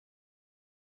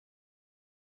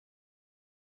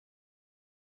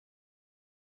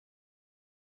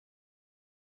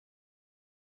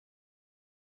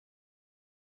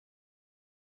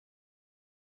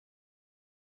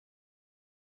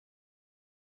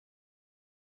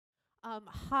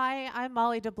Hi, I'm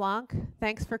Molly Blanc.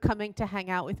 Thanks for coming to hang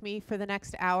out with me for the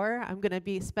next hour. I'm going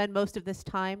to spend most of this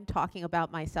time talking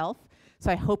about myself,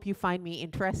 so I hope you find me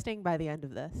interesting by the end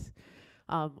of this.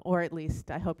 Or at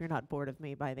least I hope you're not bored of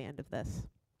me by the end of this.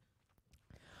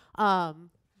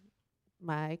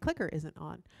 My clicker isn't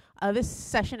on. This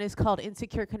session is called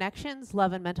Insecure Connections,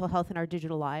 Love and Mental Health in Our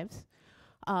Digital Lives.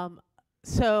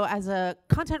 So as a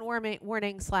content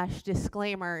warning /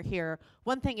 disclaimer here,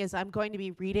 one thing is I'm going to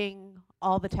be reading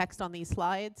all the text on these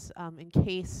slides in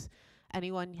case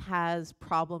anyone has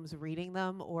problems reading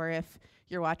them, or if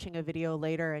you're watching a video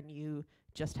later and you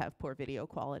just have poor video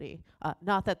quality.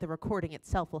 Not that the recording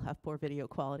itself will have poor video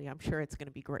quality. I'm sure it's going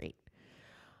to be great.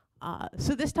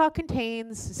 So this talk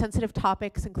contains sensitive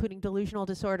topics including delusional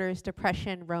disorders,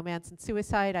 depression, romance, and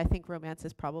suicide. I think romance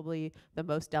is probably the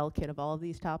most delicate of all of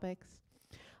these topics.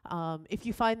 If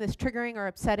you find this triggering or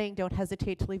upsetting, don't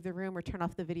hesitate to leave the room or turn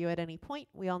off the video at any point.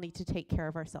 We all need to take care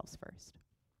of ourselves first.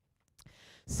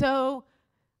 So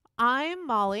I'm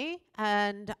Molly,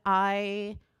 and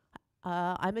I'm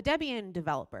a Debian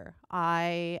developer.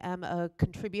 I am a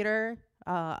contributor.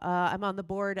 I'm on the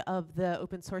board of the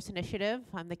Open Source Initiative.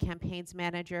 I'm the campaigns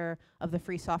manager of the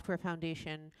Free Software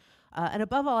Foundation. And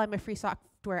above all, I'm a free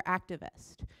software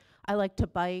activist. I like to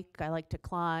bike, I like to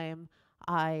climb,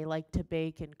 I like to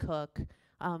bake and cook.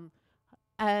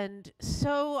 And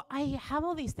so I have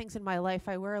all these things in my life.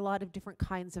 I wear a lot of different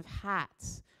kinds of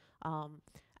hats.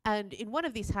 And in one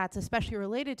of these hats, especially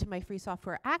related to my free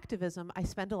software activism, I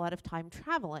spend a lot of time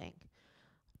traveling.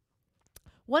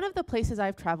 One of the places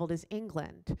I've traveled is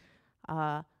England.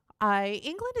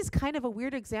 England is kind of a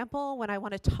weird example when I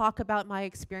want to talk about my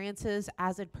experiences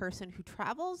as a person who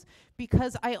travels,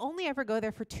 because I only ever go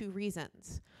there for two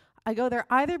reasons. I go there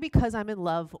either because I'm in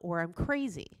love or I'm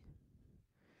crazy.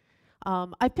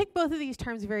 I picked both of these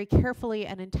terms very carefully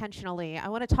and intentionally. I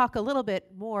want to talk a little bit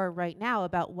more right now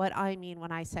about what I mean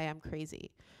when I say I'm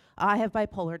crazy. I have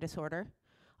bipolar disorder.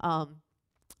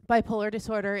 Bipolar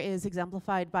disorder is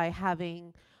exemplified by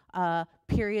having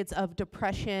periods of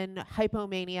depression,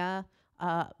 hypomania,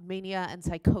 mania, and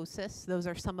psychosis. Those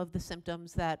are some of the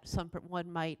symptoms that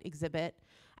someone might exhibit.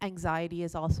 Anxiety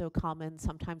is also common.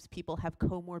 Sometimes people have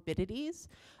comorbidities.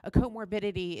 A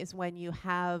comorbidity is when you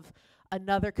have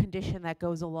another condition that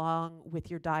goes along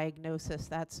with your diagnosis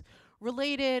that's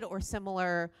related or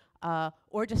similar,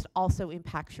 or just also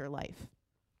impacts your life.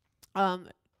 30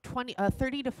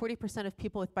 to 40% of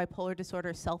people with bipolar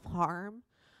disorder self-harm.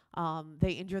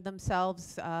 They injure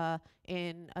themselves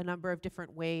in a number of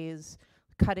different ways.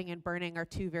 Cutting and burning are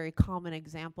two very common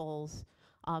examples.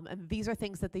 And these are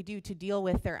things that they do to deal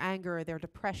with their anger, their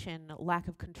depression, lack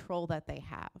of control that they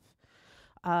have.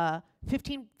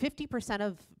 50%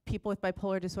 of people with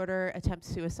bipolar disorder attempt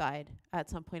suicide at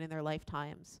some point in their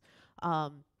lifetimes.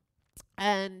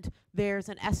 And there's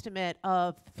an estimate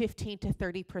of 15 to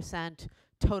 30%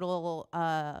 total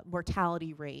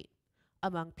mortality rate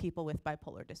among people with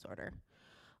bipolar disorder.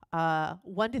 1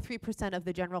 to 3% of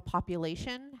the general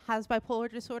population has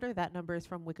bipolar disorder. That number is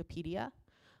from Wikipedia.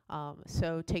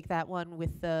 So take that one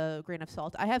with a grain of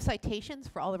salt. I have citations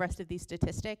for all the rest of these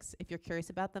statistics. If you're curious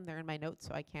about them, they're in my notes,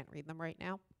 so I can't read them right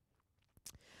now.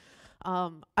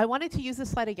 I wanted to use this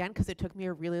slide again because it took me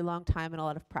a really long time and a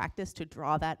lot of practice to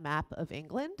draw that map of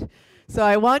England. So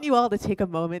I want you all to take a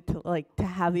moment to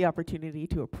have the opportunity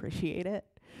to appreciate it.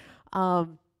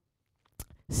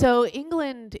 So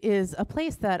England is a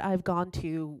place that I've gone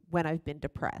to when I've been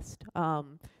depressed.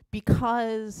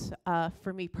 Because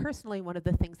for me personally, one of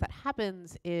the things that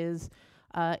happens is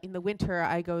in the winter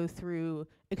I go through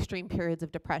extreme periods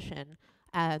of depression,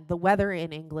 and the weather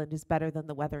in England is better than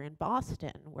the weather in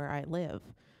Boston, where I live,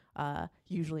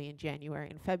 usually in January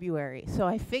and February. So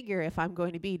I figure if I'm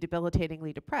going to be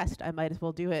debilitatingly depressed, I might as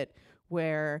well do it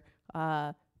where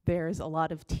there's a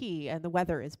lot of tea and the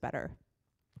weather is better.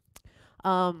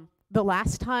 The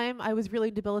last time I was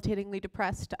really debilitatingly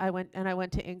depressed, I went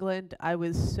to England. I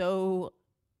was so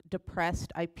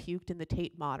depressed, I puked in the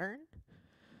Tate Modern.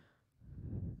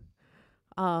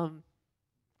 But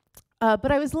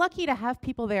I was lucky to have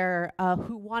people there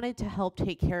who wanted to help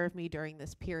take care of me during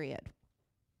this period.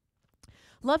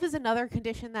 Love is another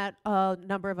condition that a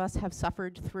number of us have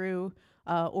suffered through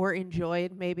or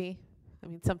enjoyed, maybe. I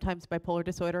mean, sometimes bipolar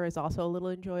disorder is also a little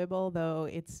enjoyable, though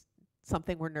it's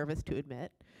something we're nervous to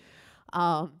admit.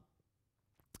 50%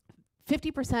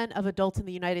 of adults in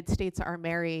the United States are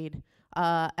married,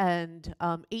 and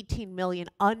 18 million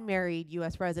unmarried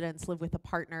US residents live with a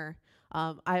partner.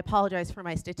 I apologize for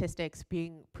my statistics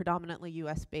being predominantly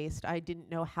US based. I didn't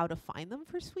know how to find them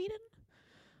for Sweden.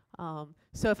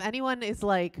 So if anyone is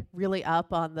like really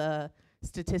up on the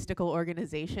statistical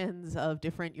organizations of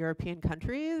different European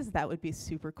countries. That would be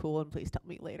super cool, and please tell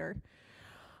me later.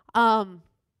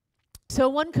 So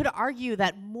one could argue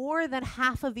that more than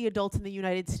half of the adults in the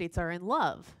United States are in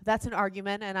love. That's an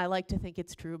argument, and I like to think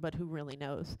it's true, but who really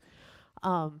knows?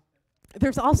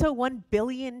 There's also 1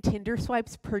 billion Tinder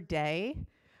swipes per day.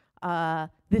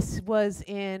 This was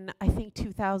in, I think,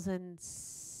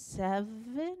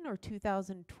 2007 or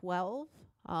 2012,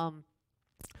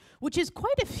 which is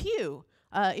quite a few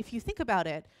if you think about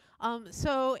it.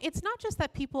 So it's not just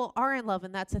that people are in love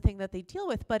and that's a thing that they deal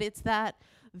with, but it's that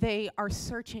they are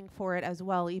searching for it as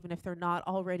well, even if they're not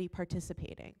already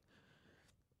participating.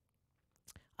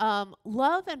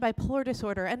 Love and bipolar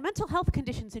disorder and mental health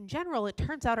conditions in general, it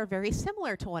turns out, are very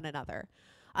similar to one another.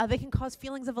 They can cause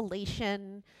feelings of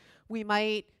elation. We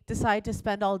might decide to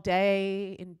spend all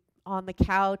day on the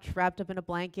couch, wrapped up in a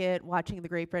blanket, watching the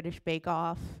Great British Bake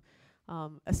Off,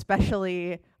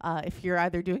 especially if you're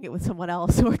either doing it with someone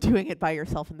else or doing it by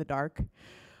yourself in the dark.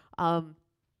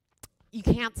 You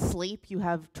can't sleep, you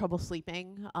have trouble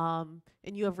sleeping, and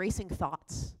you have racing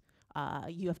thoughts.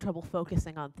 You have trouble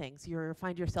focusing on things. You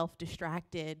find yourself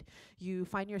distracted. You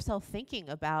find yourself thinking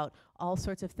about all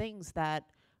sorts of things that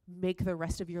make the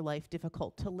rest of your life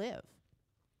difficult to live.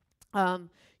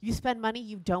 You spend money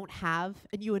you don't have,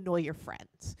 and you annoy your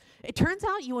friends. It turns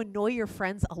out you annoy your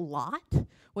friends a lot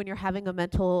when you're having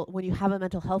when you have a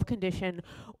mental health condition,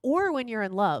 or when you're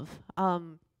in love.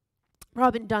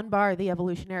 Robin Dunbar, the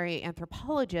evolutionary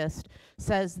anthropologist,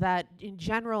 says that in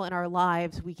general in our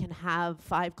lives we can have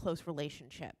 5 close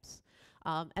relationships.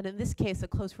 And in this case, a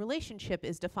close relationship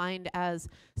is defined as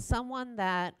someone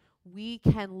that we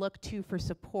can look to for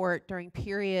support during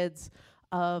periods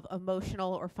of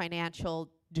emotional or financial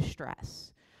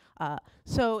distress.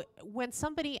 So when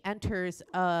somebody enters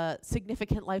a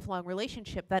significant lifelong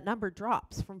relationship, that number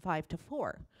drops from 5 to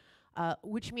 4.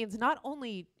 Which means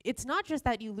it's not just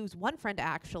that you lose one friend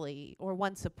actually, or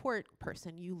one support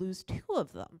person, you lose 2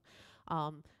 of them.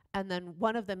 And then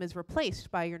one of them is replaced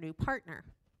by your new partner.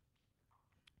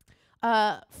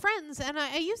 Friends, and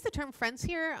I use the term friends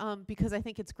here because I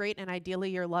think it's great, and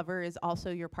ideally your lover is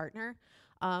also your partner.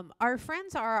 Our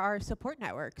friends are our support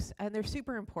networks, and they're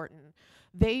super important.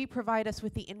 They provide us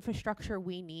with the infrastructure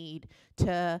we need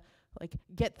to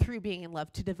get through being in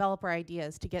love, to develop our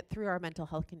ideas, to get through our mental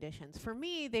health conditions. For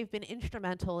me, they've been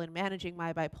instrumental in managing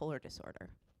my bipolar disorder.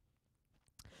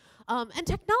 And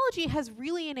technology has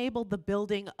really enabled the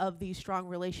building of these strong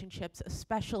relationships,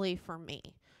 especially for me.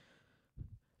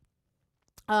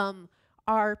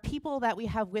 Our people that we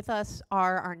have with us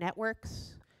are our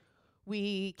networks.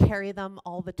 We carry them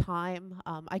all the time.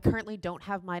 I currently don't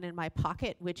have mine in my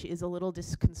pocket, which is a little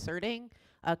disconcerting.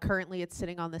 Currently, it's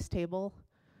sitting on this table.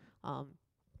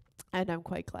 And I'm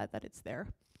quite glad that it's there.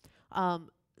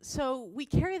 So we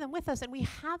carry them with us, and we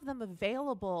have them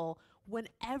available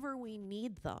whenever we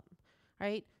need them,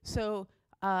 right? So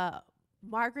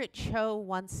Margaret Cho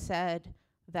once said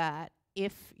that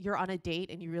if you're on a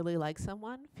date and you really like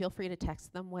someone, feel free to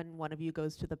text them when one of you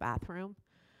goes to the bathroom.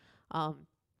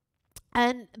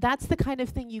 And that's the kind of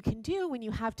thing you can do when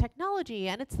you have technology,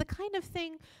 and it's the kind of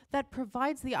thing that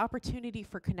provides the opportunity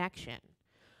for connection.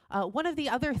 One of the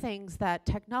other things that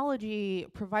technology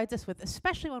provides us with,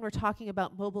 especially when we're talking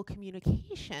about mobile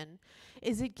communication,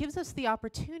 is it gives us the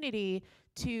opportunity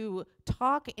to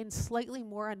talk in slightly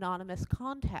more anonymous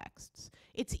contexts.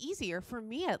 It's easier, for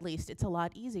me at least, it's a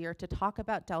lot easier to talk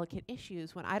about delicate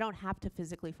issues when I don't have to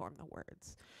physically form the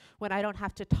words, when I don't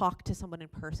have to talk to someone in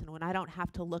person, when I don't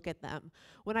have to look at them,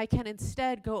 when I can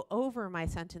instead go over my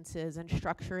sentences and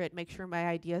structure it, make sure my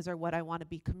ideas are what I want to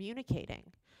be communicating.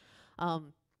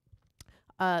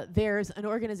 There's an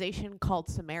organization called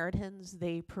Samaritans.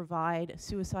 They provide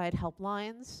suicide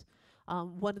helplines.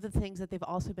 One of the things that they've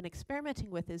also been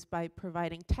experimenting with is by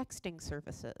providing texting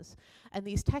services. And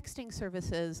these texting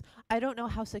services, I don't know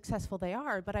how successful they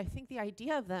are, but I think the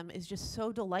idea of them is just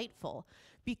so delightful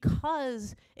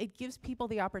because it gives people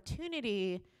the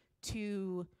opportunity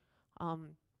to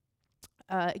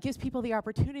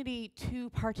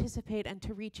participate and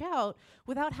to reach out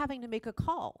without having to make a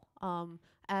call.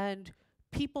 And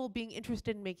people being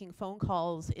interested in making phone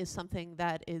calls is something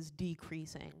that is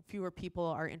decreasing. Fewer people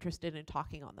are interested in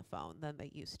talking on the phone than they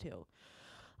used to.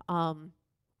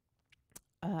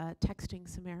 Texting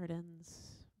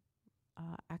Samaritans,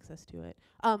 access to it.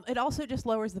 It also just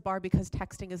lowers the bar because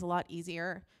texting is a lot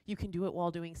easier. You can do it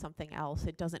while doing something else.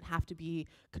 It doesn't have to be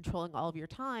controlling all of your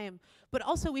time. But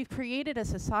also we've created a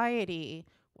society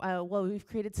Well, we've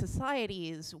created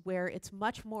societies where it's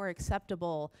much more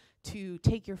acceptable to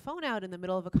take your phone out in the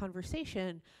middle of a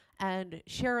conversation and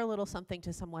share a little something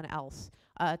to someone else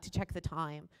to check the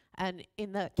time. And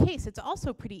in that case, it's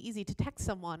also pretty easy to text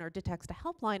someone or to text a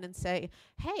helpline and say,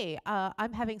 hey,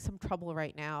 I'm having some trouble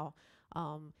right now.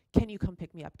 Can you come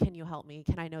pick me up? Can you help me?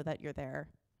 Can I know that you're there?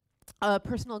 A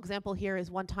personal example here is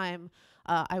one time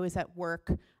I was at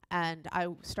work and I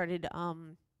started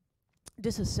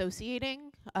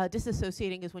disassociating.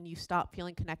 Disassociating is when you stop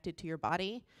feeling connected to your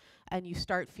body and you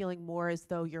start feeling more as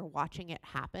though you're watching it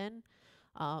happen.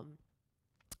 When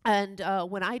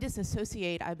I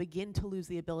disassociate, I begin to lose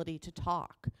the ability to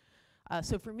talk.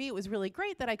 So for me, it was really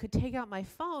great that I could take out my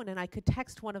phone and I could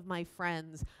text one of my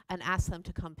friends and ask them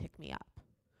to come pick me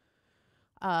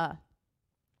up.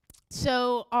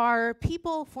 So our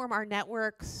people form our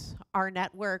networks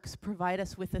provide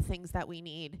us with the things that we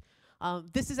need.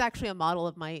 This is actually a model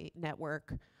of my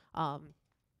network.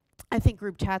 I think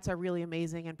group chats are really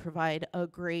amazing and provide a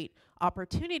great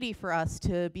opportunity for us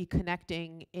to be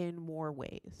connecting in more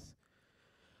ways.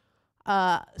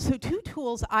 So two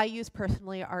tools I use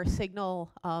personally are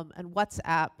Signal and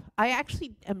WhatsApp. I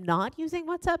actually am not using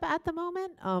WhatsApp at the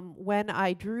moment. When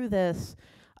I drew this,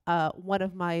 one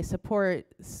of my support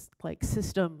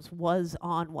systems was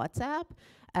on WhatsApp,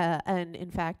 and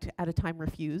in fact, at a time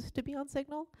refused to be on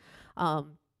Signal.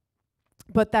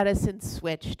 But that has since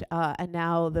switched, and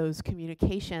now those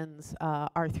communications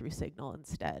are through Signal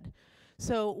instead.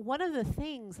 So one of the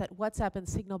things that WhatsApp and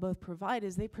Signal both provide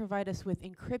is they provide us with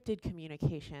encrypted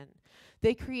communication.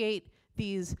 They create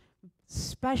these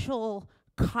special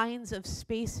kinds of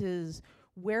spaces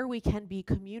where we can be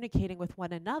communicating with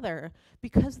one another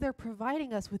because they're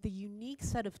providing us with a unique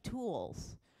set of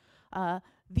tools.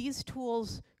 These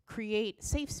tools create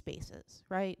safe spaces,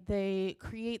 right? They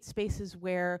create spaces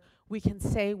where we can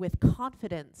say with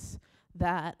confidence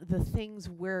that the things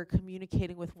we're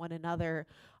communicating with one another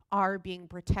are being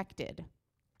protected.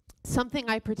 Something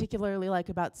I particularly like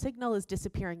about Signal is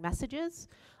disappearing messages.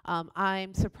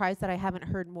 I'm surprised that I haven't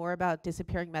heard more about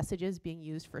disappearing messages being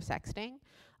used for sexting,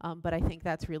 but I think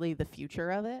that's really the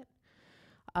future of it.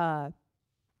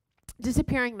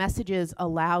 Disappearing messages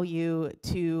allow you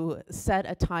to set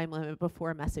a time limit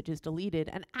before a message is deleted,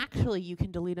 and actually you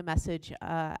can delete a message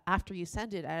after you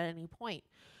send it at any point,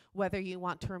 whether you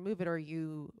want to remove it or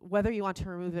whether you want to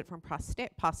remove it from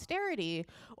posterity,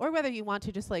 or whether you want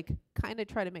to just kind of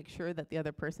try to make sure that the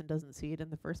other person doesn't see it in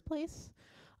the first place.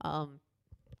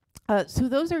 So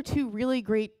those are two really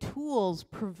great tools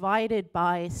provided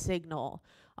by Signal.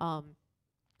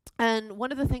 And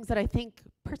one of the things that I think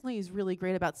personally is really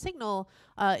great about Signal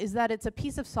is that it's a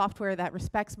piece of software that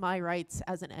respects my rights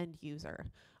as an end user,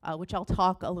 which I'll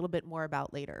talk a little bit more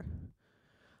about later.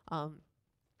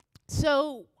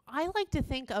 So I like to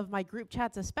think of my group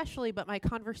chats especially, but my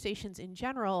conversations in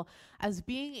general, as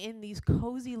being in these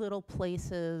cozy little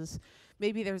places.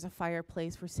 Maybe there's a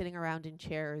fireplace, we're sitting around in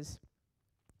chairs.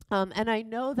 And I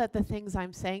know that the things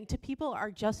I'm saying to people are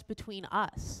just between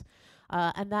us.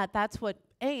 And that's what,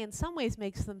 in some ways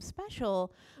makes them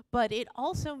special, but it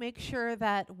also makes sure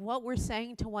that what we're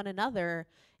saying to one another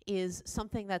is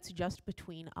something that's just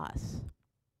between us.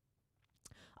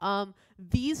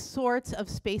 These sorts of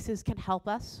spaces can help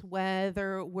us,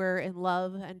 whether we're in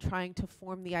love and trying to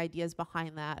form the ideas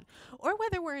behind that, or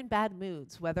whether we're in bad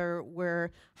moods, whether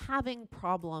we're having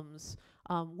problems,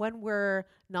 when we're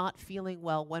not feeling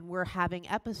well, when we're having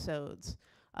episodes.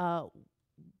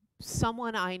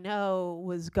 Someone I know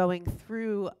was going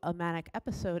through a manic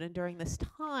episode, and during this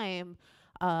time,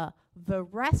 the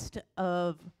rest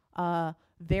of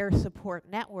their support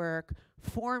network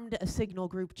formed a Signal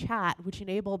group chat, which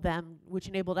enabled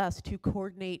us to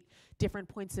coordinate different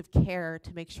points of care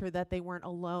to make sure that they weren't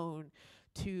alone,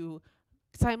 to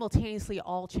simultaneously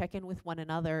all check in with one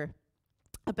another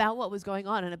about what was going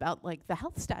on and about the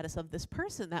health status of this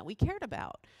person that we cared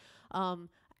about.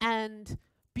 And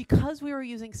because we were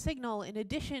using Signal, in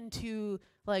addition to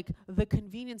the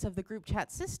convenience of the group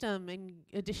chat system, in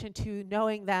addition to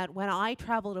knowing that when I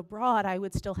traveled abroad, I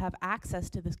would still have access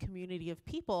to this community of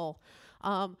people,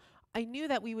 I knew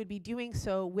that we would be doing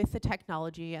so with the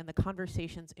technology and the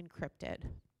conversations encrypted.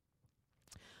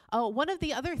 One of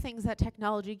the other things that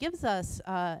technology gives us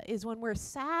is when we're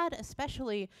sad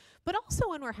especially, but also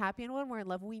when we're happy and when we're in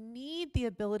love, we need the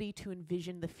ability to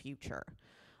envision the future.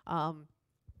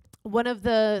 One of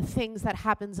the things that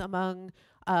happens among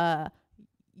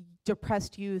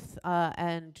depressed youth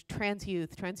and trans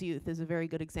youth is a very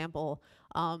good example,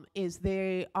 is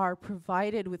they are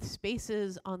provided with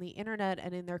spaces on the internet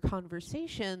and in their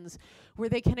conversations where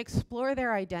they can explore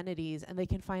their identities and they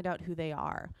can find out who they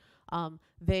are.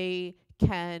 They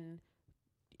can,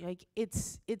 like,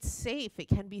 it's safe. It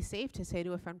can be safe to say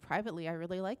to a friend privately, I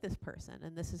really like this person,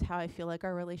 and this is how I feel like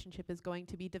our relationship is going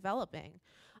to be developing.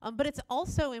 But it's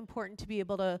also important to be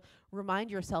able to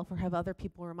remind yourself or have other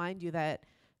people remind you that,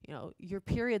 you know, your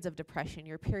periods of depression,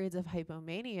 your periods of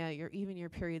hypomania, even your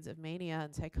periods of mania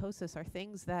and psychosis are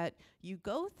things that you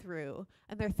go through,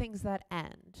 and they're things that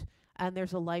end, and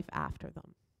there's a life after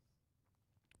them.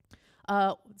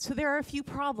 So there are a few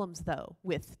problems, though,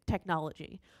 with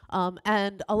technology.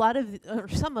 And a lot of, or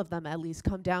some of them at least,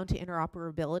 come down to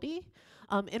interoperability.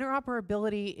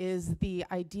 Interoperability is the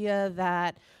idea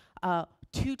that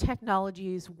two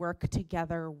technologies work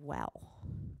together well,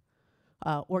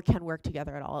 or can work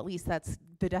together at all. At least that's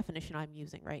the definition I'm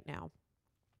using right now.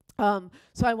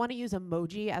 So I want to use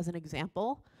emoji as an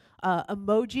example.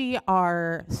 Emoji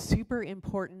are super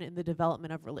important in the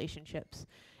development of relationships.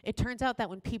 It turns out that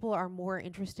when people are more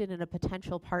interested in a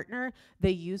potential partner, they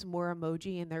use more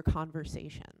emoji in their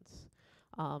conversations.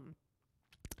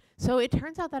 So it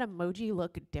turns out that emoji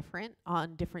look different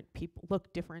on different people,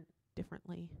 look different.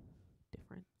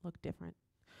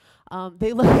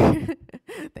 They look,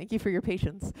 thank you for your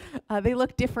patience. They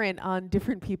look different on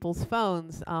different people's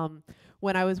phones.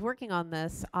 When I was working on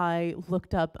this, I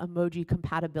looked up emoji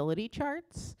compatibility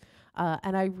charts,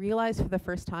 and I realized for the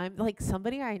first time, like,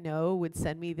 somebody I know would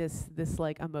send me this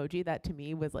like emoji that to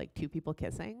me was like two people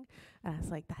kissing, and I was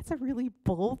like, that's a really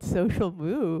bold social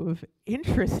move.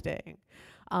 Interesting.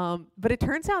 But it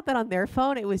turns out that on their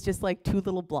phone, it was just like two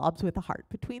little blobs with a heart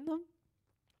between them.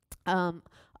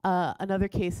 Another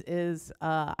case is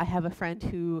I have a friend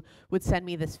who would send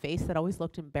me this face that always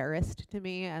looked embarrassed to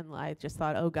me, and I just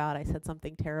thought, oh God, I said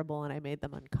something terrible and I made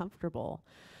them uncomfortable.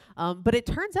 But it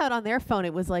turns out on their phone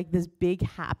it was like this big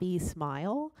happy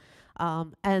smile,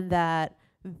 and that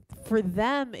for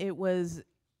them it was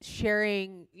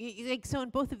sharing, like, so in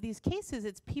both of these cases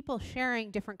it's people sharing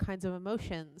different kinds of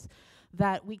emotions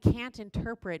that we can't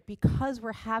interpret because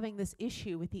we're having this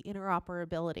issue with the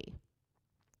interoperability.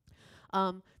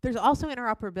 There's also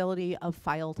interoperability of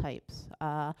file types.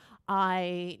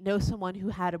 I know someone who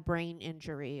had a brain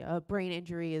injury. A brain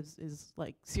injury is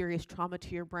like serious trauma to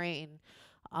your brain.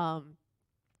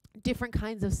 Different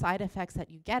kinds of side effects that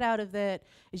you get out of it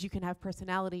is you can have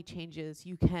personality changes.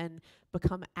 You can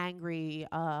become angry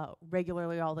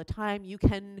regularly all the time. You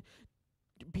can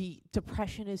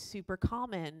depression is super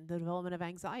common, the development of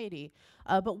anxiety.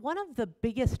 But one of the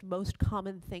biggest, most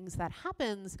common things that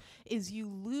happens is you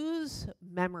lose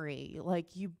memory.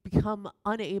 Like, you become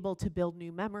unable to build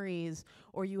new memories,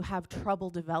 or you have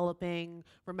trouble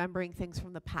remembering things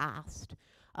from the past.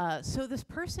 So this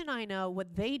person I know,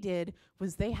 what they did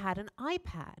was they had an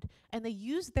iPad, and they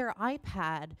used their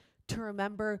iPad to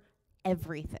remember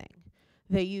everything.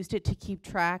 They used it to keep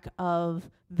track of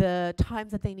the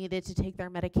times that they needed to take their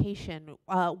medication,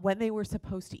 when they were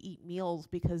supposed to eat meals,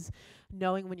 because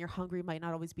knowing when you're hungry might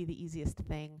not always be the easiest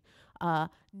thing.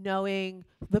 Knowing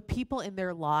the people in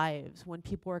their lives when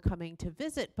people were coming to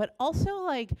visit, but also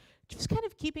like just kind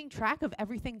of keeping track of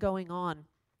everything going on.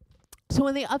 So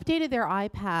when they updated their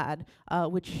iPad,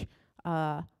 which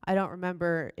I don't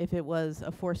remember if it was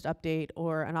a forced update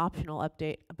or an optional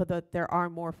update, but there are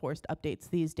more forced updates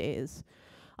these days.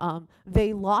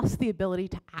 They lost the ability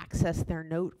to access their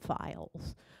note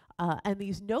files. And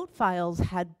these note files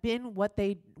had been what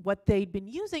they'd been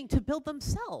using to build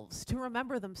themselves, to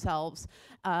remember themselves,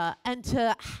 and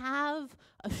to have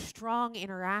a strong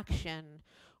interaction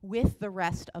with the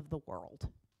rest of the world.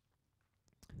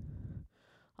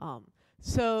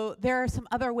 So there are some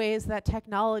other ways that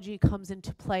technology comes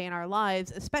into play in our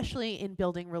lives, especially in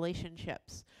building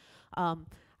relationships.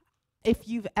 If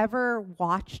you've ever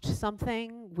watched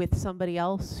something with somebody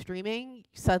else streaming,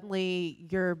 suddenly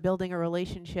you're building a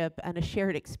relationship and a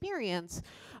shared experience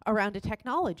around a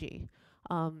technology.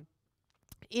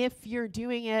 If you're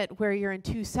doing it where you're in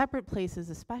two separate places,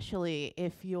 especially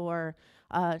if you're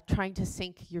trying to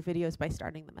sync your videos by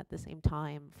starting them at the same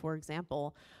time, for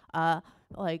example,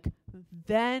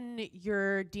 then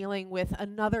you're dealing with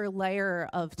another layer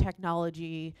of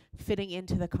technology fitting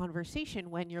into the conversation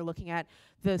when you're looking at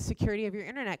the security of your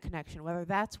internet connection, whether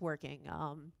that's working,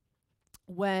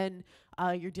 when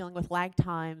you're dealing with lag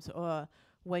times, or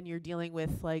when you're dealing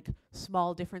with like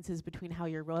small differences between how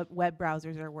your web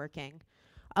browsers are working.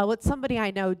 What somebody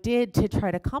I know did to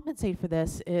try to compensate for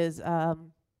this is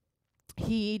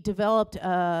he developed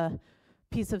a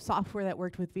piece of software that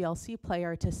worked with VLC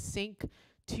Player to sync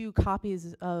two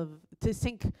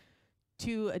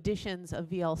editions of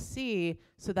VLC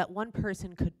so that one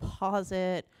person could pause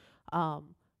it,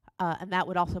 and that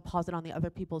would also pause it on the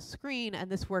other people's screen,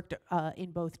 and this worked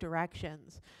in both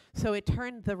directions. So it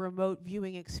turned the remote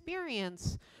viewing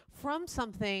experience from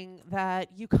something that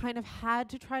you kind of had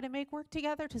to try to make work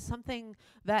together to something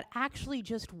that actually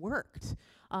just worked.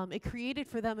 It created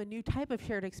for them a new type of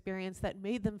shared experience that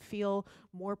made them feel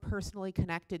more personally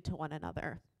connected to one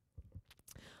another.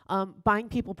 Buying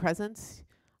people presents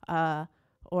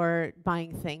or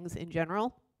buying things in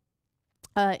general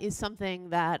is something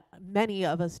that many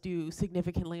of us do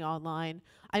significantly online.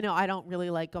 I know I don't really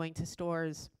like going to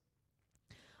stores,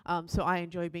 so I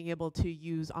enjoy being able to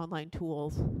use online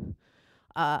tools.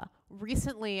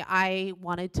 Recently, I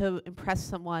wanted to impress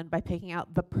someone by picking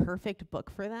out the perfect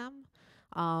book for them.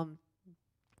 And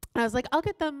I was like, I'll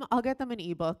get them an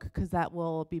ebook because that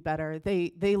will be better.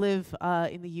 They live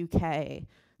in the UK.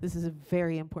 This is a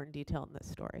very important detail in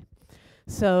this story.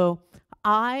 So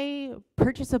I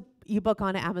purchased a ebook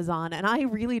on Amazon, and I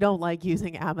really don't like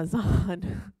using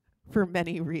Amazon for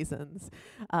many reasons,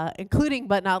 including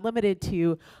but not limited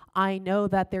to, I know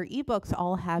that their ebooks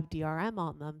all have DRM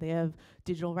on them. They have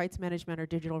digital rights management or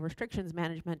digital restrictions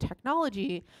management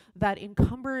technology that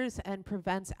encumbers and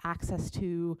prevents access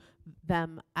to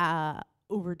them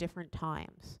over different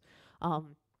times.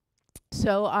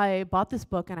 So I bought this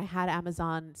book and I had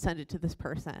Amazon send it to this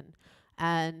person,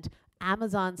 and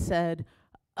Amazon said,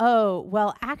 oh,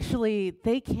 well, actually,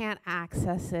 they can't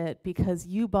access it because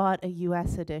you bought a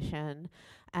US edition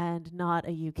and not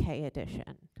a UK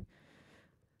edition.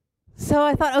 So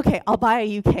I thought, okay, I'll buy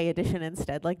a UK edition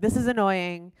instead. Like, this is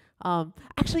annoying.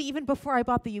 Actually, even before I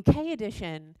bought the UK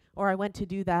edition, or I went to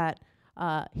do that,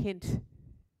 hint,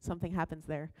 something happens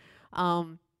there.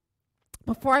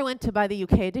 Before I went to buy the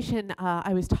UK edition,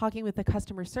 I was talking with the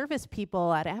customer service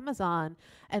people at Amazon,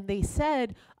 and they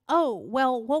said, oh,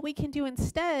 well, what we can do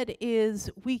instead is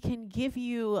we can give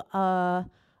you a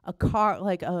card,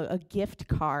 like a gift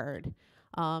card,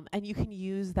 and you can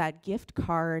use that gift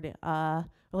card,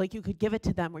 like you could give it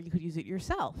to them or you could use it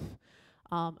yourself.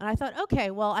 And I thought,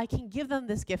 okay, well, I can give them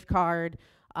this gift card,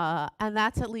 and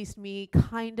that's at least me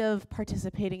kind of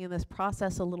participating in this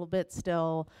process a little bit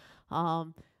still.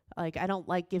 Like, I don't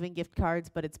like giving gift cards,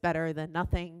 but it's better than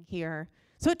nothing here.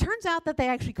 So it turns out that they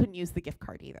actually couldn't use the gift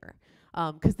card either,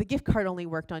 because the gift card only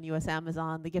worked on US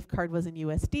Amazon. The gift card was in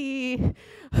USD.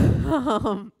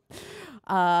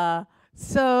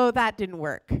 So that didn't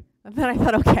work. And then I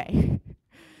thought, okay,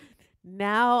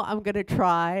 now I'm going to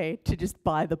try to just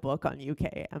buy the book on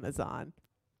UK Amazon.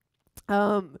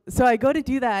 So I go to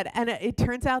do that, and it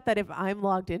turns out that if I'm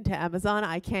logged into Amazon,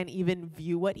 I can't even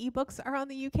view what ebooks are on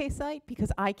the UK site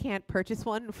because I can't purchase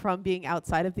one from being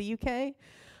outside of the UK.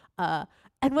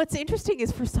 And what's interesting is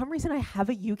for some reason I have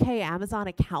a UK Amazon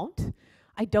account.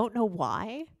 I don't know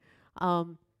why.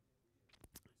 Oh,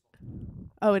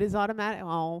 it is automatic?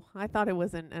 Oh, I thought it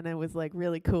wasn't, and it was like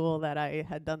really cool that I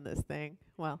had done this thing.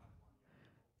 Well,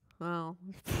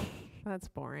 that's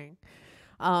boring.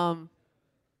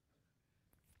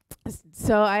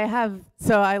 So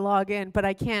I log in, but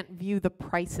I can't view the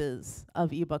prices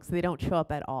of ebooks. They don't show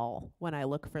up at all when I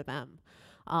look for them.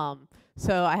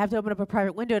 So I have to open up a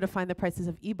private window to find the prices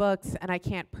of ebooks, and I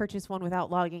can't purchase one without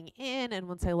logging in, and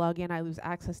once I log in, I lose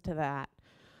access to that.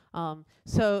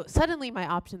 So suddenly my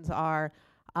options are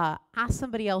ask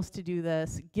somebody else to do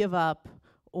this, give up,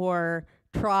 or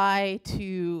try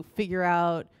to figure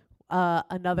out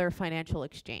another financial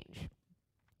exchange.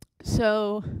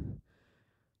 So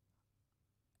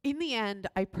in the end,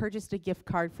 I purchased a gift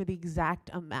card for the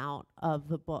exact amount of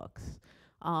the books.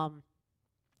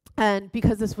 And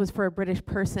because this was for a British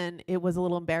person, it was a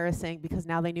little embarrassing because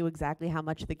now they knew exactly how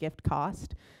much the gift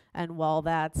cost. And while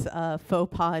that's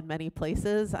faux pas in many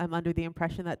places, I'm under the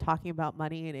impression that talking about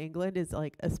money in England is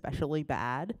like especially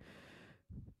bad.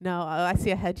 No, I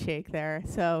see a head shake there,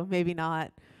 so maybe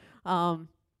not. And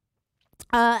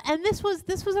this was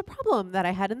a problem that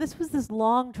I had, and this was this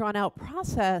long, drawn-out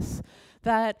process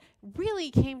that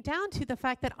really came down to the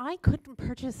fact that I couldn't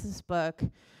purchase this book,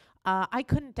 I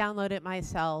couldn't download it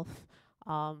myself,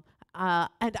 and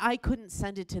I couldn't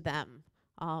send it to them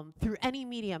through any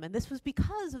medium, and this was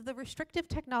because of the restrictive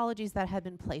technologies that had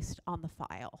been placed on the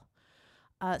file.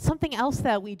 Something else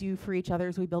that we do for each other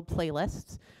is we build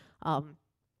playlists.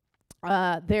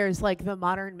 There's like the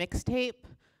modern mixtape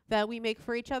that we make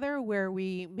for each other, where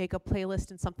we make a playlist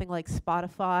in something like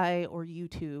Spotify or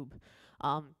YouTube.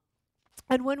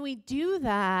 And when we do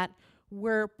that,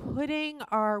 we're putting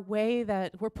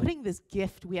this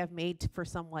gift we have made for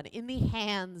someone in the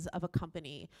hands of a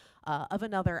company, of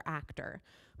another actor,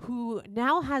 who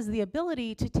now has the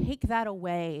ability to take that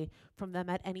away from them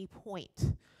at any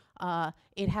point.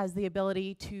 It has the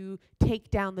ability to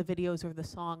take down the videos or the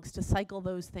songs, to cycle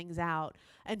those things out,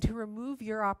 and to remove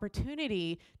your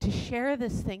opportunity to share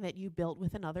this thing that you built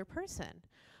with another person.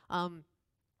 I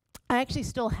actually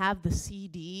still have the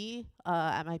CD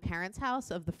at my parents'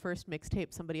 house of the first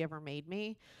mixtape somebody ever made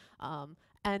me.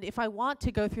 And if I want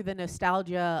to go through the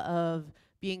nostalgia of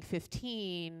being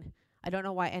 15, I don't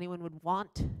know why anyone would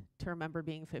want to remember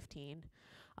being 15.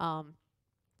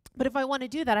 But if I want to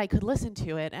do that, I could listen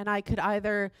to it, and I could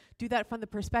either do that from the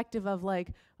perspective of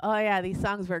like, oh yeah, these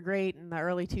songs were great in the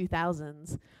early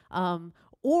 2000s,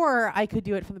 or I could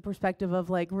do it from the perspective of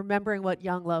like remembering what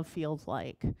young love feels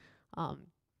like,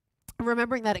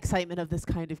 remembering that excitement of this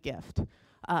kind of gift.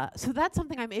 So that's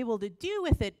something I'm able to do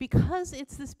with it because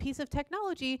it's this piece of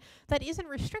technology that isn't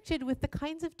restricted with the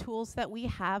kinds of tools that we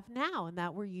have now and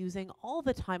that we're using all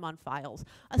the time on files,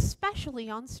 especially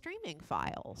on streaming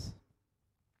files.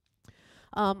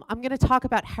 I'm going to talk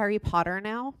about Harry Potter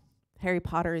now. Harry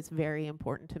Potter is very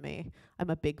important to me. I'm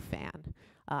a big fan.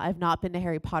 I've not been to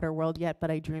Harry Potter World yet,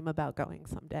 but I dream about going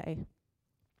someday.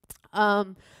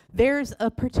 There's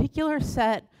a particular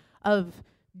set of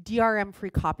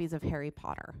DRM-free copies of Harry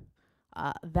Potter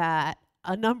that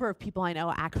a number of people I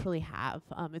know actually have.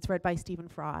 It's read by Stephen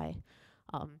Fry.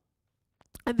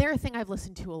 And they're a thing I've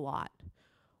listened to a lot.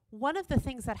 One of the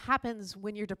things that happens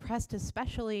when you're depressed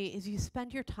especially is you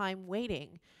spend your time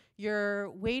waiting.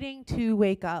 You're waiting to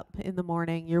wake up in the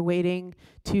morning. You're waiting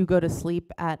to go to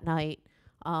sleep at night.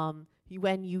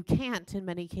 When you can't, in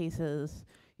many cases,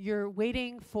 you're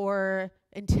waiting for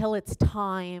until it's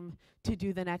time to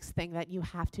do the next thing that you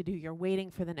have to do. You're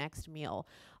waiting for the next meal.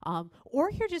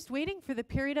 Or you're just waiting for the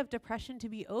period of depression to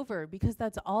be over because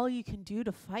that's all you can do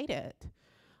to fight it.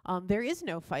 There is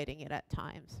no fighting it at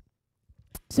times.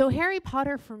 So Harry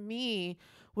Potter for me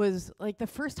was like the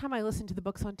first time I listened to the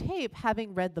books on tape,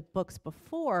 having read the books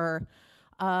before,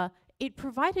 it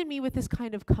provided me with this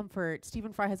kind of comfort.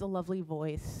 Stephen Fry has a lovely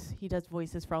voice. He does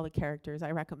voices for all the characters.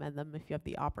 I recommend them if you have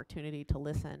the opportunity to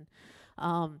listen.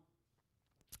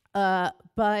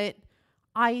 But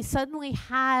I suddenly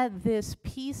had this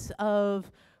piece of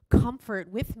comfort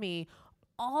with me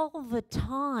all the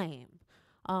time.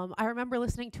 I remember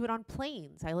listening to it on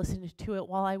planes. I listened to it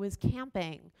while I was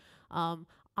camping.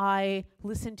 I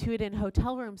listened to it in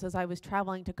hotel rooms as I was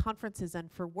traveling to conferences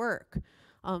and for work.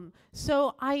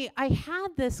 So I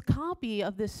had this copy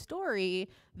of this story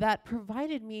that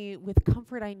provided me with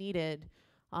comfort I needed.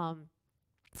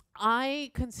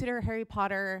 I consider Harry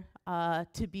Potter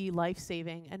to be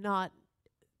life-saving, and not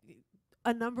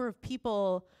a number of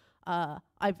people.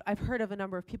 I've heard of a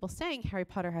number of people saying Harry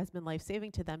Potter has been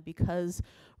life-saving to them because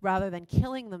rather than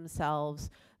killing themselves,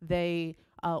 they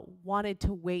wanted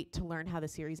to wait to learn how the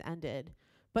series ended.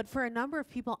 But for a number of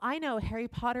people, I know Harry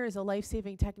Potter is a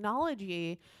life-saving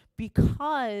technology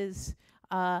because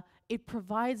it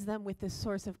provides them with this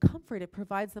source of comfort. It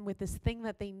provides them with this thing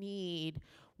that they need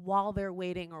while they're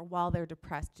waiting or while they're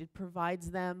depressed. It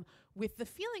provides them with the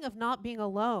feeling of not being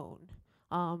alone.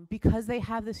 Because they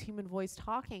have this human voice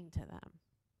talking to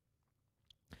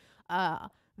them.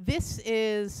 This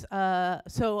is,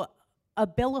 so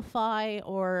Abilify,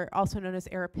 or also known as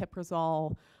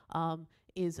aripiprazole,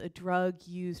 is a drug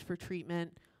used for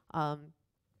treatment.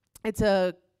 It's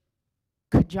a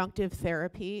conjunctive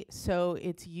therapy, so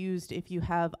it's used if you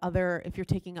have if you're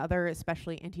taking other,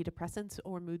 especially antidepressants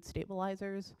or mood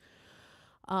stabilizers.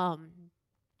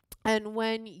 And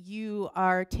when you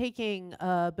are taking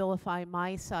Abilify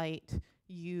MySite,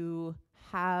 you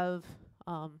have,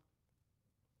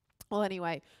 well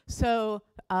anyway, so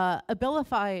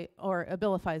Abilify, or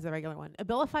Abilify is the regular one.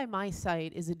 Abilify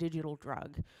MySite is a digital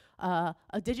drug. A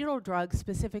digital drug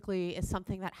specifically is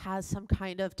something that has some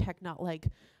kind of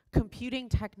computing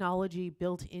technology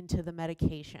built into the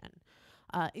medication.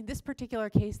 In this particular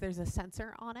case, there's a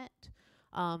sensor on it.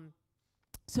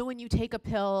 So when you take a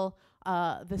pill,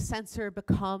 the sensor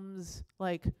becomes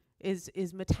is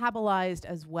metabolized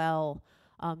as well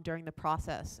during the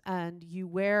process, and you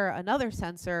wear another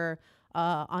sensor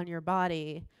on your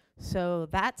body, so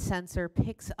that sensor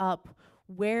picks up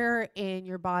where in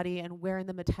your body and where in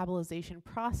the metabolization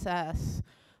process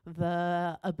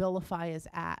the Abilify is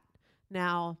at.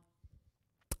 Now,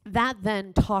 that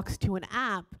then talks to an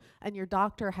app, and your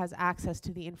doctor has access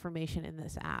to the information in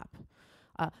this app.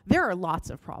 There are lots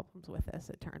of problems with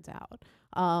this, it turns out.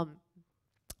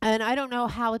 And I don't know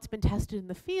how it's been tested in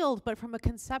the field, but from a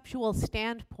conceptual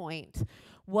standpoint,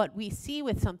 what we see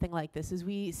with something like this is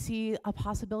we see a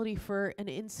possibility for an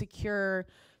insecure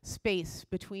space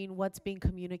between what's being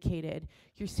communicated.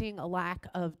 You're seeing a lack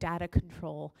of data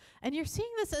control. And you're seeing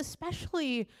this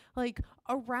especially like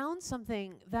around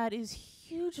something that is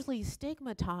hugely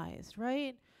stigmatized,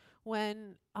 right?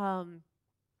 When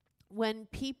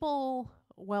people,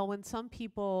 well, when some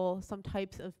people, some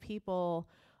types of people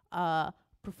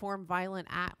perform violent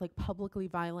like publicly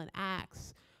violent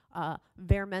acts,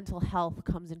 their mental health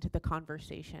comes into the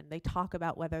conversation. They talk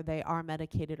about whether they are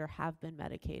medicated or have been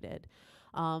medicated.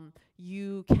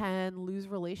 You can lose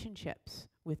relationships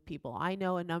with people. I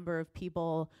know a number of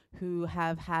people who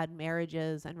have had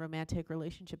marriages and romantic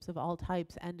relationships of all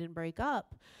types end and break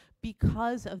up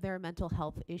because of their mental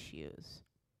health issues.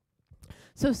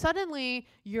 So suddenly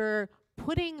you're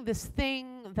putting this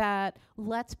thing that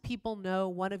lets people know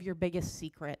one of your biggest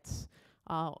secrets,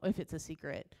 if it's a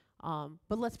secret,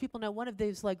 but lets people know one of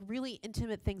those like really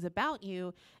intimate things about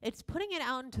you, it's putting it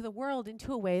out into the world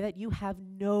into a way that you have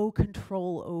no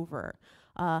control over.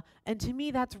 And to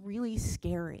me, that's really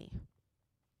scary.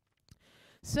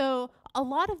 So a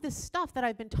lot of this stuff that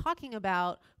I've been talking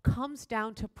about comes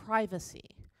down to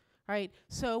privacy. Right?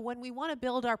 So when we want to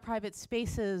build our private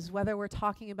spaces, whether we're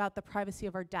talking about the privacy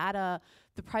of our data,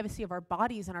 the privacy of our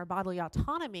bodies and our bodily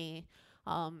autonomy,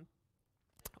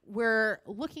 we're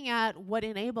looking at what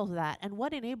enables that. And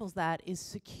what enables that is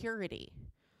security.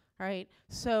 Right?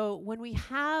 So when we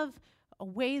have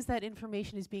ways that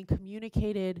information is being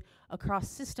communicated across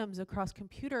systems, across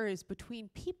computers, between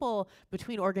people,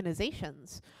 between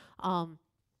organizations,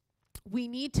 we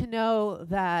need to know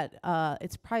that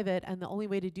it's private, and the only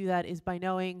way to do that is by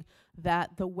knowing that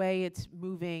the way it's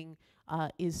moving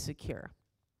is secure.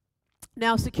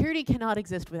 Now, security cannot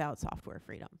exist without software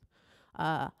freedom.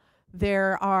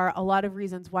 There are a lot of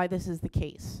reasons why this is the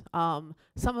case. Some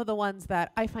of the ones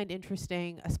that I find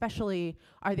interesting, especially,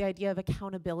 are the idea of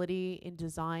accountability in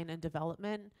design and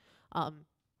development.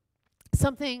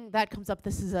 Something that comes up,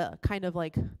 this is a kind of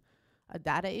like a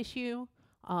data issue,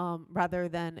 rather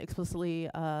than explicitly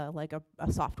like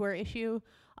a software issue,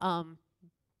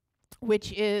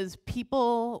 which is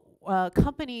people,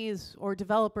 companies or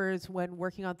developers, when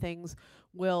working on things,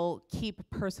 will keep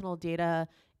personal data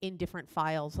in different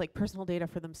files, like personal data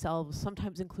for themselves,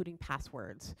 sometimes including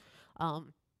passwords.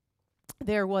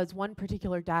 There was one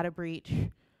particular data breach,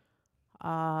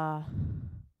 I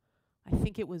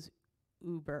think it was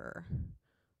Uber,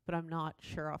 but I'm not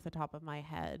sure off the top of my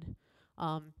head.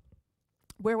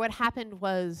 Where what happened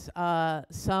was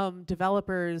some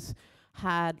developers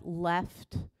had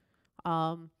left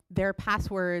their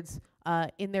passwords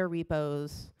in their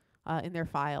repos, in their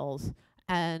files,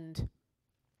 and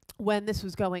when this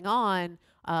was going on,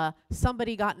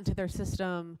 somebody got into their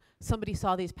system, somebody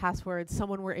saw these passwords,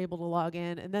 someone were able to log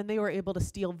in, and then they were able to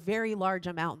steal very large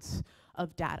amounts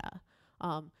of data.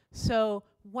 So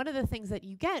one of the things that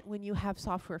you get when you have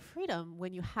software freedom,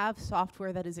 when you have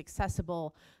software that is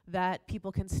accessible, that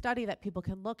people can study, that people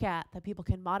can look at, that people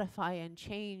can modify and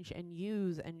change and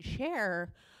use and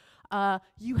share,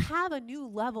 you have a new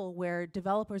level where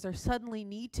developers are suddenly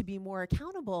need to be more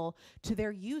accountable to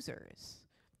their users.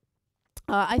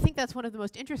 I think that's one of the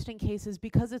most interesting cases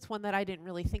because it's one that I didn't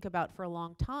really think about for a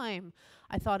long time.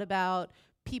 I thought about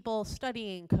people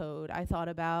studying code. I thought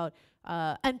about,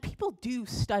 and people do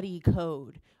study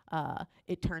code,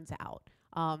 it turns out.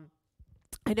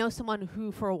 I know someone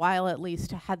who, for a while at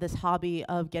least, had this hobby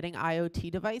of getting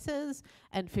IoT devices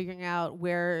and figuring out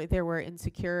where there were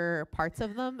insecure parts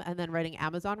of them and then writing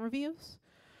Amazon reviews.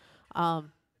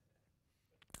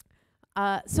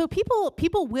 So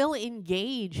people will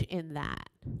engage in that.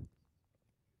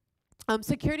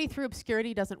 Security through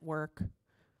obscurity doesn't work,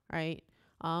 right?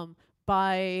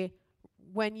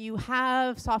 When you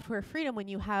have software freedom, when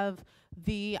you have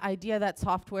the idea that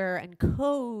software and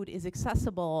code is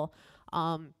accessible,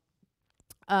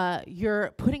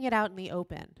 you're putting it out in the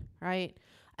open, right?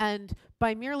 And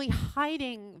by merely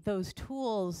hiding those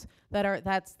tools that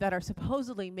are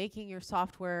supposedly making your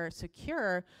software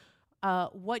secure,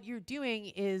 what you're doing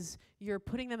is you're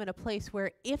putting them in a place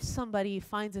where if somebody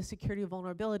finds a security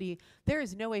vulnerability, there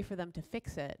is no way for them to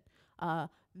fix it.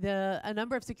 A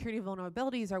number of security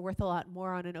vulnerabilities are worth a lot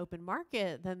more on an open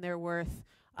market than they're worth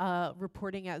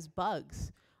reporting as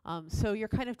bugs. So you're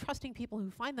kind of trusting people who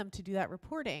find them to do that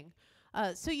reporting.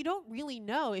 So you don't really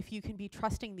know if you can be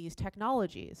trusting these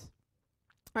technologies.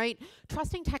 right?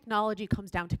 Trusting technology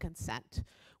comes down to consent.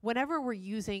 Whenever we're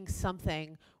using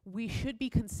something, we should be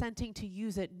consenting to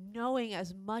use it, knowing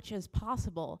as much as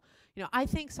possible. You know, I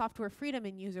think software freedom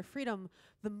and user freedom,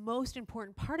 the most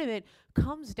important part of it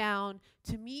comes down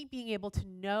to me being able to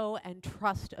know and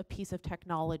trust a piece of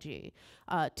technology,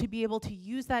 to be able to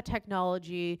use that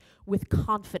technology with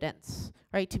confidence,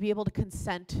 right? To be able to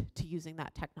consent to using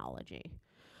that technology.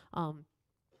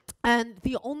 And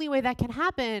the only way that can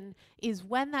happen is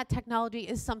when that technology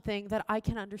is something that I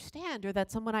can understand or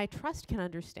that someone I trust can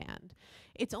understand.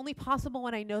 It's only possible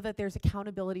when I know that there's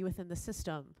accountability within the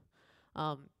system.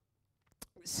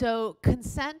 So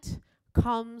consent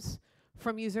comes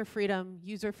from user freedom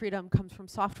comes from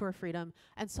software freedom,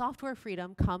 and software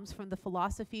freedom comes from the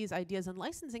philosophies, ideas, and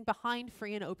licensing behind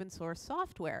free and open source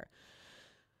software.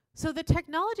 So the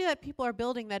technology that people are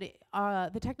building,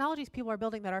 the technologies people are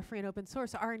building that are free and open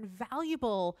source are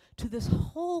invaluable to this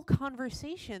whole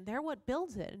conversation. They're what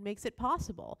builds it and makes it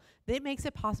possible. It makes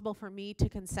it possible for me to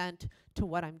consent to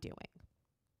what I'm doing.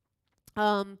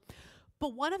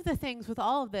 But one of the things with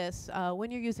all of this,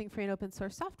 when you're using free and open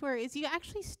source software, is you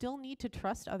actually still need to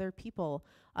trust other people.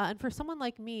 And for someone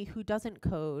like me who doesn't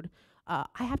code, I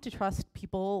have to trust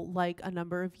people like a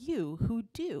number of you who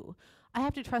do. I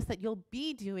have to trust that you'll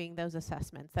be doing those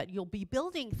assessments, that you'll be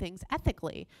building things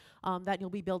ethically, that you'll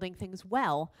be building things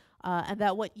well, and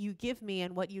that what you give me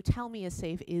and what you tell me is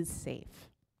safe.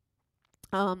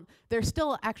 There's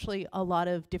still actually a lot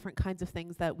of different kinds of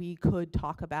things that we could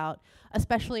talk about,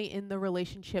 especially in the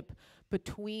relationship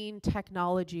between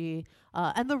technology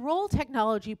and the role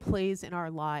technology plays in our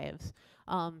lives.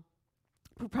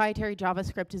 Proprietary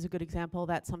JavaScript is a good example.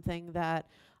 That's something that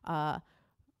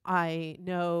I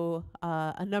know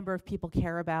a number of people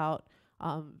care about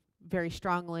very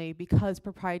strongly, because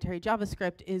proprietary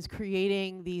JavaScript is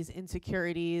creating these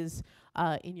insecurities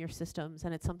in your systems,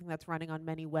 and it's something that's running on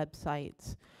many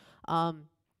websites.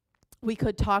 We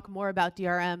could talk more about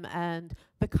DRM and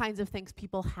the kinds of things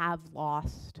people have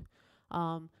lost.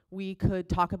 We could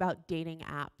talk about dating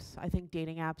apps. I think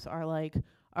dating apps are like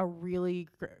a really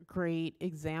great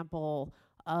example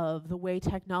of the way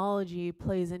technology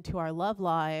plays into our love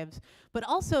lives, but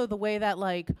also the way that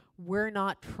like we're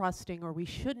not trusting, or we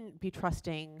shouldn't be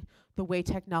trusting, the way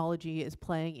technology is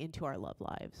playing into our love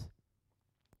lives.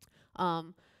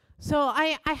 So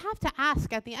I have to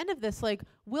ask at the end of this, like,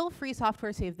 will free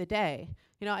software save the day?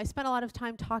 You know, I spent a lot of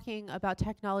time talking about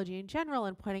technology in general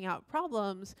and pointing out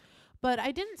problems, but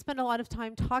I didn't spend a lot of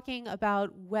time talking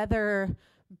about whether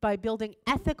by building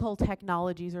ethical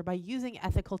technologies or by using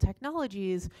ethical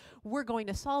technologies, we're going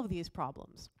to solve these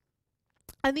problems.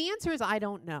 And the answer is I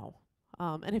don't know.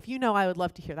 And if you know, I would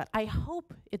love to hear that. I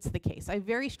hope it's the case. I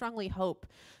very strongly hope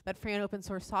that free and open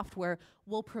source software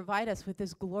will provide us with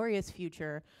this glorious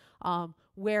future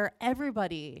where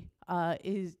everybody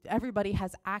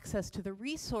has access to the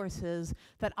resources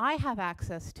that I have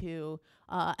access to,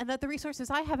 and that the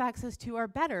resources I have access to are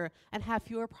better and have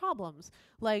fewer problems.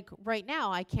 Like right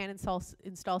now, I can't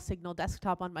install Signal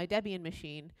Desktop on my Debian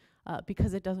machine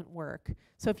because it doesn't work.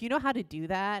 So if you know how to do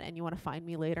that and you want to find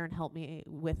me later and help me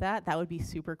with that, that would be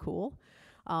super cool.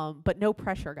 But no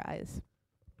pressure, guys.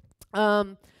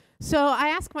 So I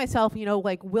ask myself, you know,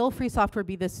 like, will free software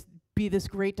be this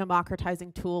great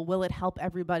democratizing tool? Will it help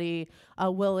everybody?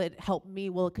 Will it help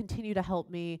me? Will it continue to help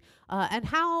me? And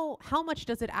how much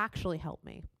does it actually help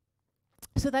me?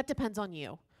 So that depends on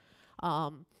you.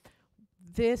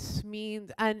 This means,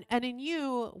 and in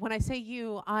you, when I say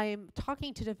you, I'm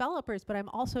talking to developers, but I'm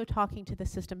also talking to the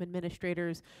system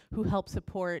administrators who help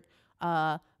support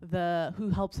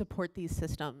these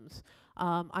systems.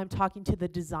 I'm talking to the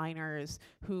designers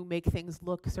who make things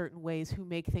look certain ways, who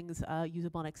make things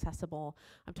usable and accessible.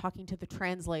 I'm talking to the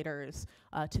translators,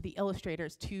 to the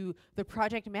illustrators, to the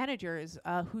project managers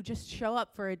who just show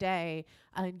up for a day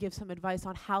and give some advice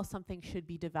on how something should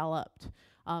be developed.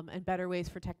 And better ways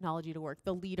for technology to work.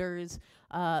 The leaders,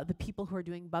 the people who are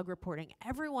doing bug reporting,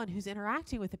 everyone who's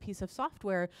interacting with a piece of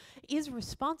software is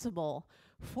responsible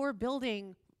for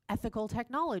building ethical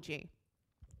technology.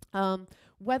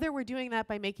 Whether we're doing that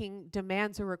by making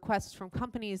demands or requests from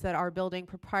companies that are building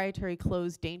proprietary,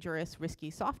 closed, dangerous, risky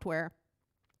software,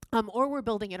 or we're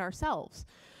building it ourselves.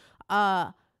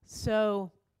 The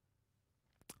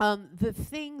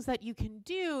things that you can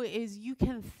do is you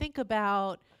can think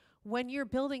about, when you're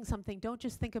building something, don't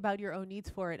just think about your own needs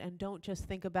for it, and don't just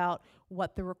think about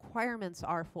what the requirements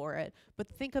are for it, but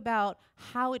think about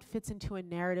how it fits into a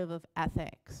narrative of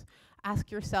ethics. Ask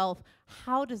yourself,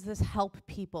 how does this help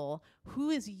people?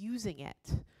 Who is using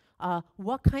it?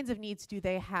 What kinds of needs do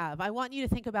they have? I want you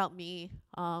to think about me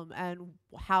and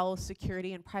how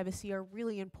security and privacy are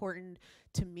really important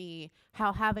to me,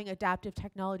 how having adaptive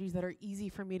technologies that are easy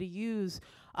for me to use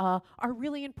are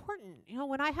really important. You know,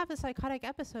 when I have a psychotic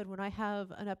episode, when I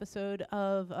have an episode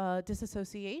of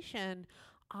disassociation,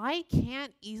 I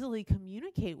can't easily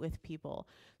communicate with people.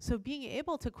 So being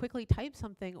able to quickly type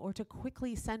something or to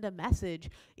quickly send a message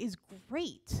is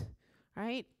great,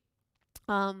 right?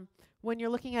 When you're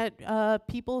looking at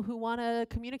people who want to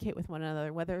communicate with one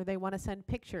another, whether they want to send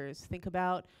pictures, think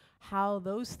about how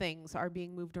those things are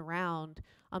being moved around.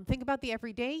 Think about the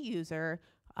everyday user,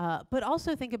 but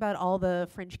also think about all the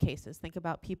fringe cases. Think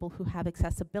about people who have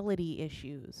accessibility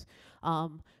issues,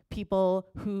 people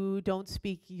who don't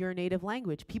speak your native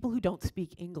language, people who don't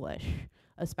speak English,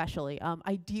 especially.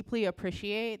 I deeply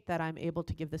appreciate that I'm able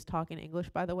to give this talk in English,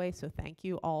 by the way, so thank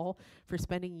you all for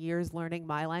spending years learning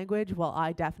my language while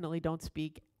I definitely don't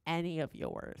speak any of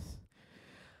yours.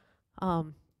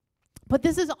 But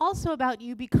this is also about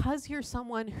you because you're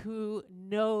someone who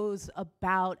knows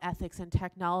about ethics and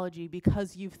technology,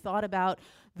 because you've thought about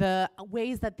the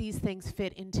ways that these things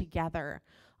fit in together.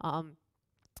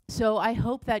 So I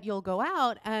hope that you'll go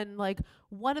out and, like,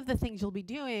 one of the things you'll be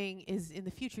doing is in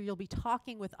the future you'll be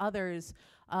talking with others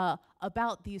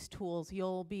about these tools.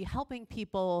 You'll be helping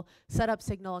people set up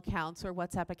Signal accounts or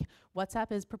WhatsApp.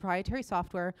 WhatsApp is proprietary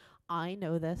software. I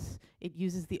know this. It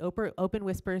uses the Open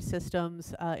Whisper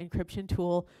Systems encryption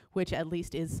tool, which at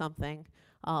least is something.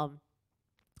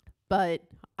 But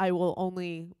I will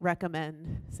only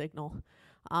recommend Signal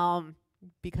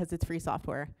because it's free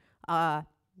software.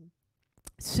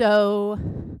 So,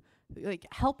 like,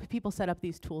 help people set up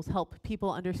these tools, help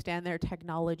people understand their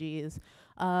technologies,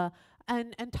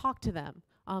 and talk to them.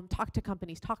 Talk to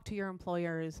companies, talk to your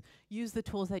employers, use the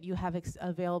tools that you have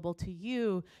available to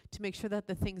you to make sure that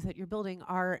the things that you're building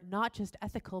are not just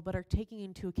ethical, but are taking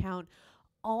into account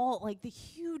all, like, the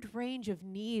huge range of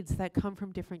needs that come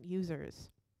from different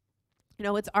users. You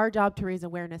know, it's our job to raise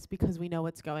awareness because we know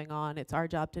what's going on. It's our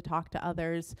job to talk to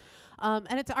others. And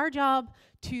it's our job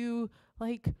to,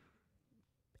 like,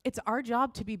 it's our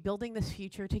job to be building this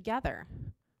future together,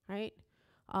 right?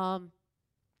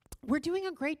 We're doing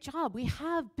a great job. We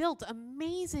have built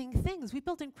amazing things. We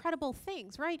built incredible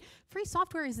things, right? Free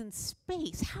software is in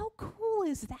space. How cool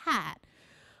is that?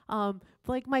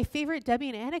 Like, my favorite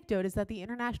Debian anecdote is that the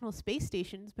International Space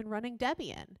Station has been running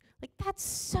Debian. Like, that's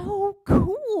so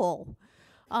cool.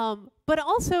 But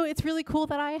also, it's really cool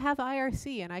that I have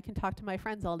IRC and I can talk to my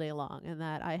friends all day long, and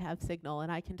that I have Signal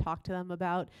and I can talk to them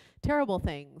about terrible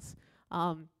things.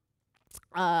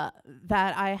 That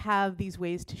I have these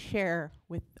ways to share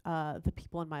with the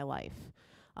people in my life.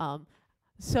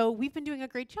 So we've been doing a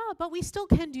great job, but we still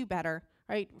can do better,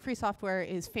 right? Free software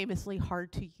is famously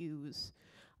hard to use.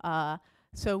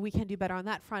 So we can do better on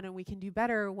that front, and we can do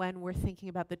better when we're thinking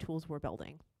about the tools we're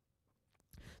building.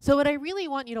 So what I really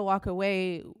want you to walk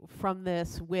away from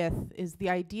this with is the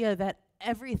idea that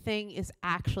everything is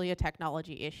actually a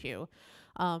technology issue.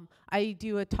 I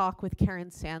do a talk with Karen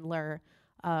Sandler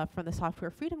from the Software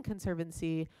Freedom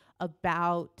Conservancy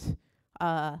about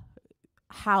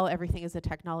how everything is a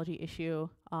technology issue.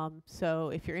 So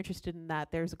if you're interested in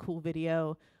that, there's a cool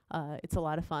video. It's a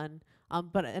lot of fun.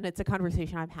 And it's a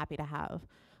conversation I'm happy to have.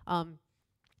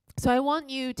 So I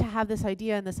want you to have this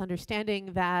idea and this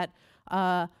understanding that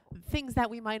things that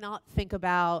we might not think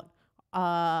about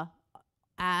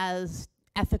as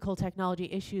ethical technology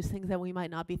issues, things that we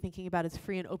might not be thinking about as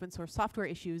free and open source software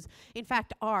issues, in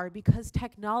fact are, because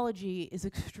technology is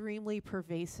extremely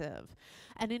pervasive.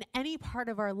 And in any part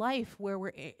of our life where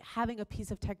we're having a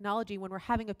piece of technology, when we're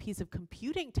having a piece of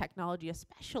computing technology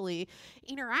especially,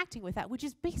 interacting with that, which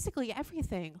is basically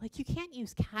everything. Like, you can't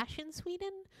use cash in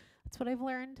Sweden. That's what I've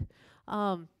learned.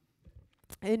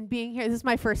 And being here, this is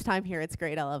my first time here, it's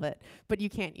great, I love it. But you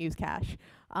can't use cash.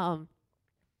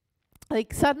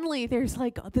 Like, suddenly there's,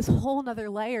 like, this whole nother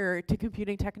layer to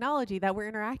computing technology that we're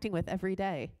interacting with every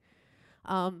day.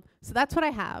 So that's what I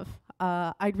have.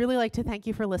 I'd really like to thank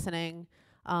you for listening.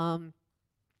 I'd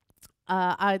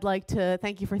like to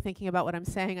thank you for thinking about what I'm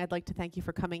saying. I'd like to thank you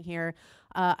for coming here.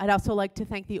 I'd also like to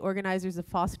thank the organizers of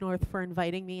foss-north for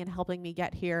inviting me and helping me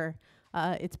get here.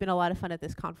 It's been a lot of fun at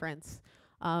this conference.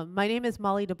 My name is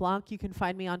Molly Blanc. You can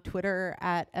find me on Twitter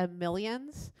at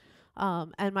 @millions.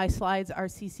 And my slides are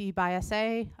CC by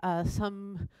SA.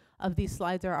 Some of these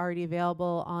slides are already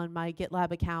available on my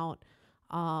GitLab account,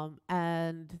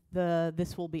 and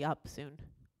this will be up soon.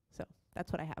 So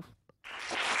that's what I have.